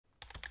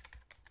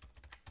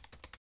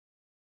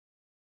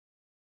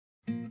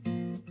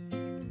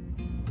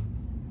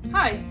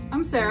Hi,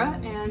 I'm Sarah,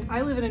 and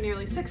I live in a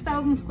nearly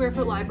 6,000 square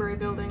foot library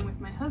building with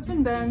my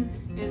husband Ben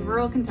in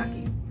rural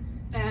Kentucky.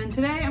 And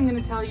today I'm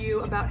going to tell you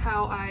about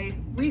how I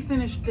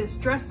refinished this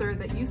dresser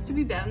that used to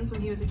be Ben's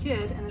when he was a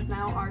kid and is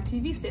now our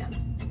TV stand.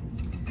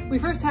 We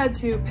first had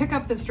to pick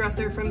up this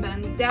dresser from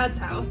Ben's dad's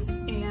house,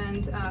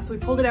 and so we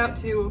pulled it out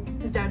to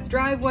his dad's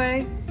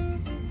driveway,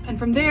 and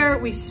from there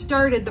we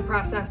started the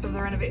process of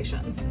the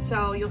renovations.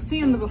 So you'll see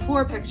in the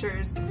before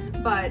pictures,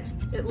 but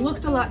it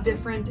looked a lot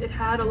different. It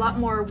had a lot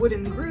more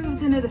wooden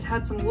grooves in it. It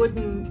had some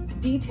wooden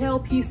detail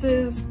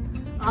pieces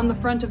on the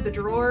front of the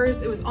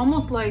drawers. It was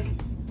almost like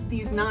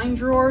these 9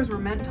 drawers were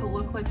meant to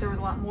look like there was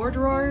a lot more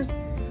drawers.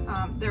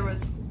 There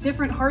was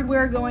different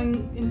hardware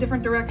going in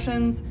different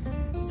directions.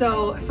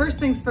 So first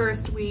things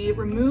first, we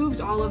removed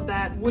all of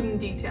that wooden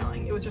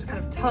detailing. It was just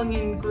kind of tongue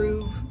and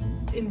groove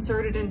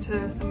inserted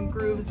into some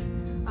grooves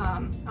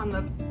on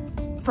the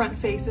front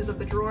faces of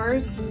the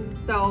drawers.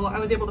 So I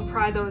was able to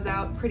pry those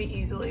out pretty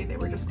easily. They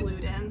were just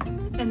glued in.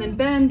 And then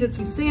Ben did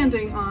some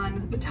sanding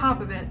on the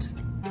top of it.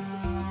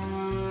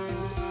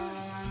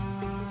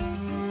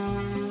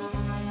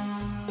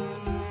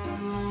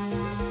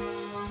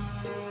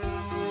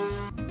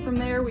 From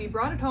there, we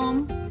brought it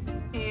home,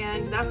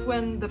 and that's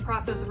when the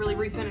process of really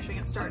refinishing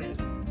it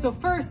started. So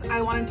first,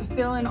 I wanted to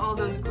fill in all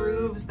those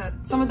grooves that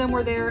some of them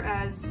were there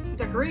as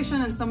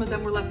decoration and some of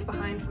them were left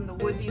behind from the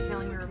wood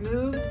detailing we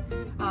removed.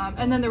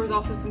 And then there was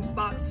also some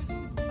spots.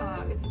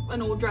 It's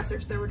an old dresser,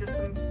 so there were just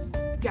some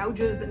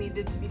gouges that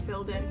needed to be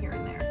filled in here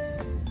and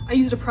there. I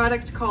used a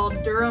product called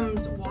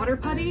Durham's Water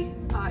Putty.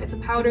 It's a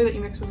powder that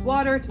you mix with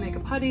water to make a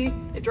putty.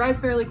 It dries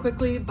fairly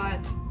quickly,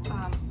 but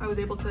I was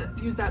able to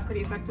use that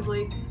pretty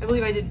effectively. I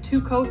believe I did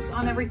 2 coats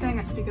on everything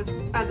because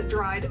as it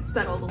dried, it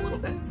settled a little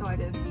bit. So I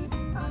did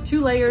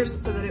 2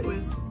 layers so that it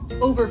was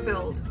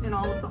overfilled in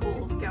all of the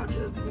holes,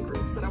 gouges, and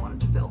grooves that I wanted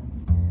to fill.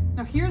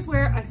 Now here's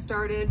where I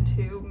started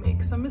to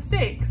make some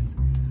mistakes.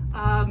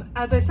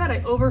 As I said,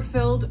 I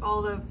overfilled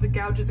all of the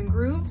gouges and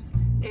grooves,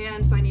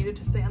 and so I needed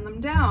to sand them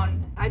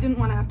down. I didn't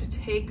want to have to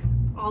take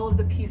all of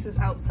the pieces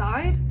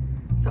outside,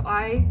 so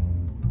I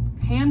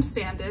hand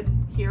sanded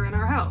here in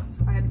our house.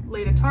 I had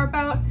laid a tarp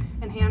out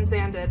and hand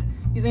sanded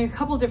using a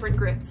couple different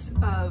grits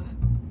of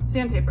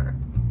sandpaper.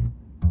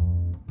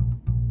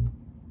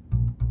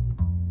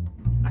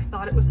 I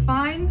thought it was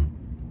fine.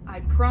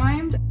 I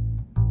primed,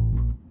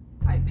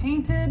 I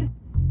painted,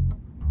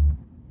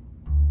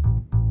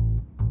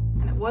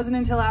 and it wasn't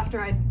until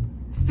after I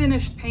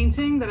finished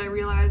painting that I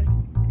realized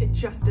it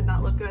just did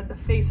not look good. The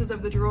faces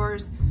of the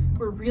drawers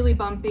were really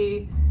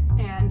bumpy,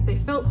 and they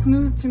felt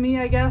smooth to me,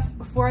 I guess,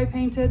 before I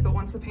painted, but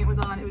once the paint was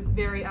on, it was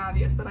very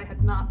obvious that I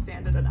had not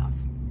sanded enough,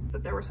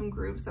 that there were some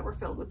grooves that were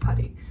filled with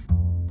putty.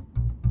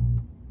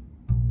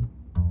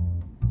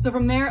 So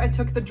from there, I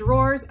took the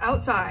drawers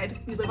outside.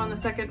 We live on the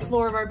 2nd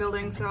floor of our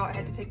building, so I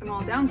had to take them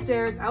all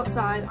downstairs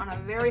outside on a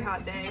very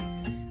hot day.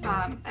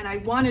 And I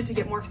wanted to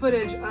get more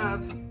footage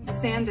of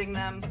sanding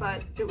them,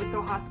 but it was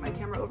so hot that my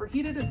camera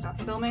overheated and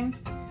stopped filming.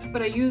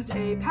 But I used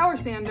a power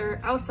sander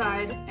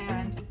outside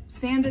and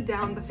sanded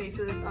down the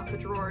faces of the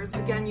drawers,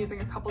 again using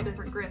a couple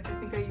different grits. I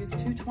think I used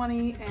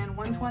 220 and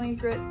 120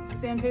 grit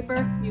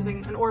sandpaper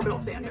using an orbital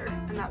sander,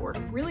 and that worked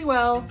really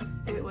well.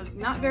 It was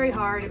not very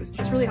hard, it was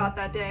just really hot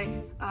that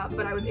day,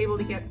 but I was able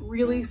to get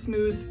really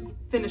smooth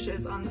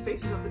finishes on the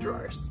faces of the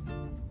drawers.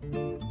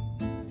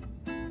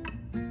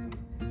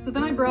 So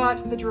then I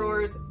brought the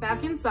drawers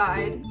back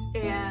inside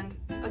and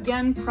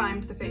again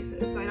primed the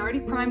faces. So I'd already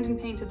primed and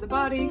painted the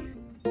body.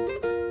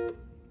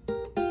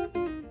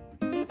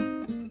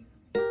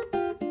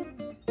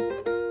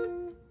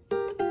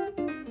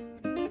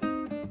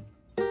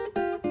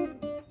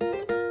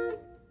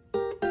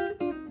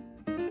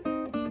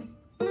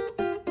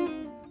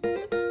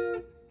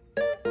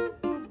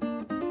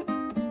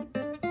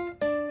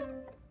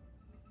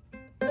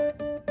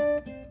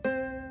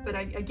 But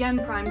I again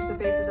primed the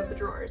faces of the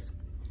drawers.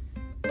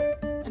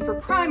 And for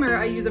primer,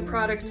 I use a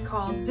product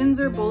called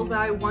Zinsser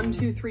Bullseye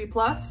 123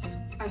 Plus.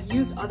 I've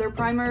used other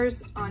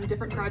primers on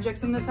different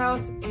projects in this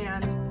house,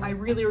 and I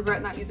really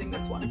regret not using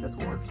this one. This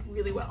one works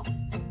really well.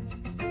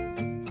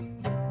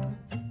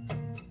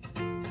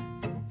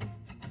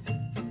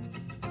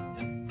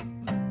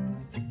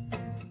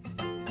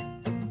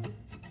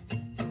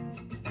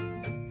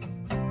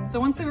 So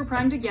once they were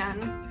primed again,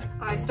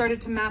 I started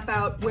to map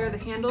out where the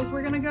handles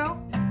were gonna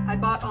go. I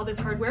bought all this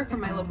hardware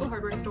from my local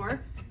hardware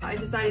store. I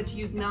decided to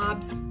use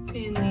knobs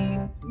in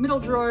the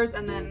middle drawers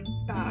and then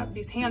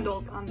these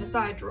handles on the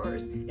side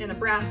drawers in a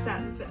brass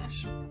satin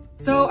finish.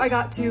 So I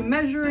got to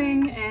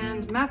measuring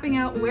and mapping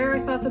out where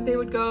I thought that they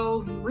would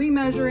go,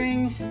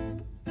 remeasuring,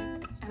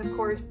 and of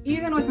course,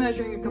 even with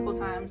measuring a couple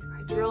times,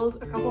 I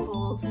drilled a couple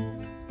holes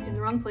in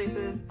the wrong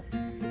places.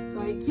 So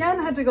I again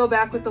had to go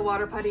back with the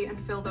water putty and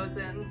fill those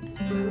in.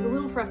 I was a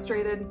little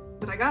frustrated,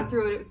 but I got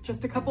through it. It was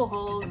just a couple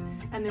holes,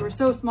 and they were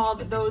so small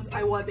that those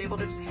I was able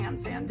to just hand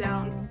sand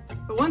down.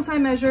 But once I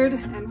measured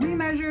and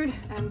remeasured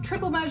and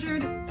triple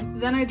measured,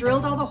 then I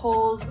drilled all the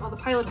holes, all the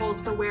pilot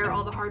holes for where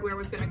all the hardware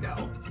was gonna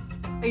go.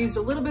 I used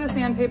a little bit of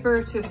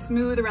sandpaper to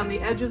smooth around the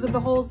edges of the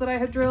holes that I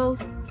had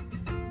drilled.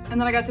 And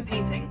then I got to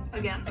painting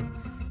again.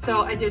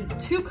 So I did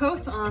 2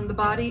 coats on the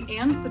body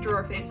and the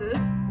drawer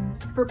faces.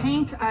 For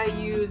paint, I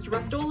used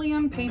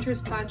Rust-Oleum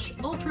Painter's Touch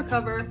Ultra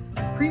Cover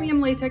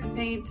Premium Latex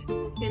Paint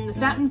in the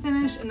satin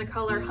finish in the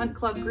color Hunt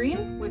Club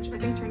Green, which I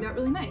think turned out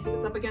really nice.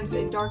 It's up against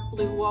a dark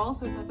blue wall,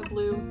 so I thought the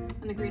blue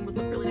and the green would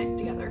look really nice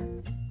together.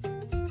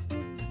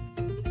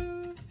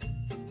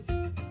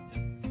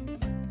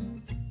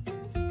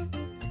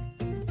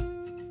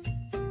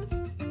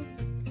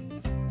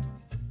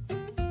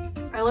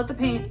 I let the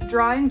paint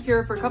dry and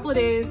cure for a couple of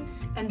days,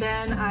 and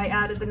then I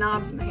added the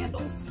knobs and the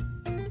handles.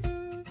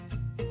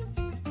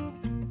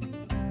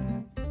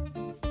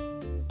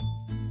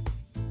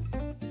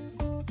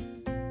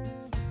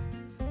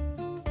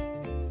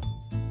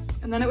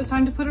 And then it was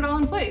time to put it all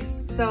in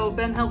place. So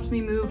Ben helped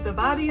me move the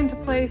body into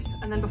place,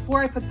 and then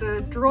before I put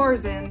the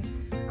drawers in,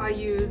 I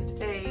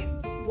used a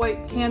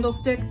white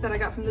candlestick that I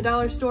got from the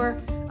dollar store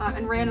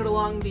and ran it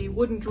along the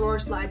wooden drawer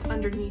slides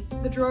underneath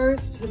the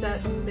drawers so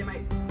that they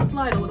might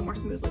slide a little more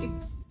smoothly.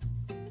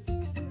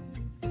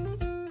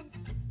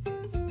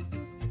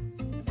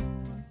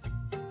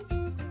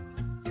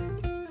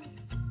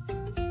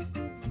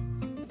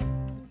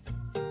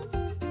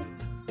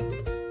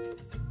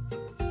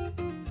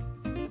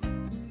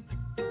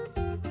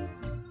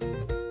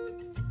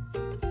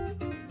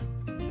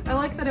 I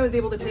like that I was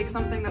able to take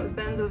something that was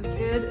Ben's as a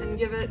kid and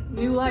give it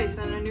new life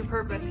and a new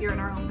purpose here in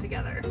our home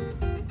together.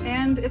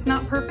 And it's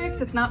not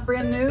perfect, it's not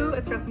brand new,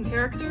 it's got some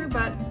character,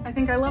 but I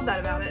think I love that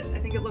about it. I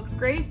think it looks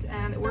great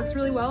and it works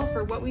really well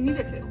for what we need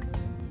it to.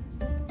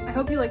 I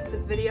hope you liked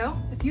this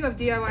video. If you have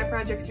DIY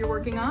projects you're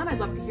working on, I'd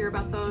love to hear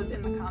about those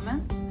in the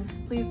comments.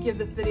 Please give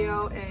this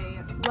video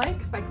a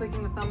like by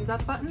clicking the thumbs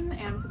up button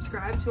and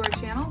subscribe to our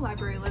channel,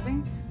 Library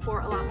Living,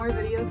 for a lot more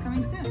videos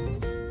coming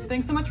soon.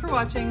 Thanks so much for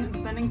watching and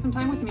spending some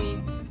time with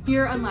me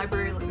here on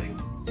Library Living.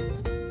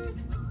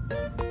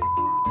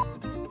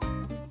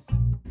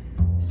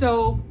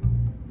 So,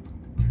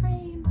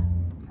 train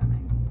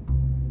coming.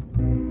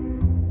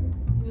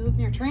 We live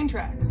near train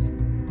tracks.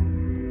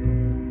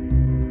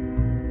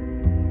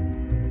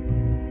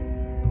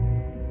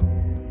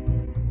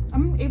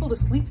 I'm able to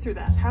sleep through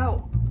that.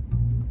 How?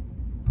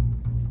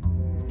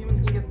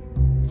 Humans can get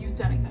used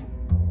to anything.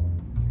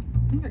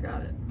 I think I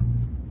got it.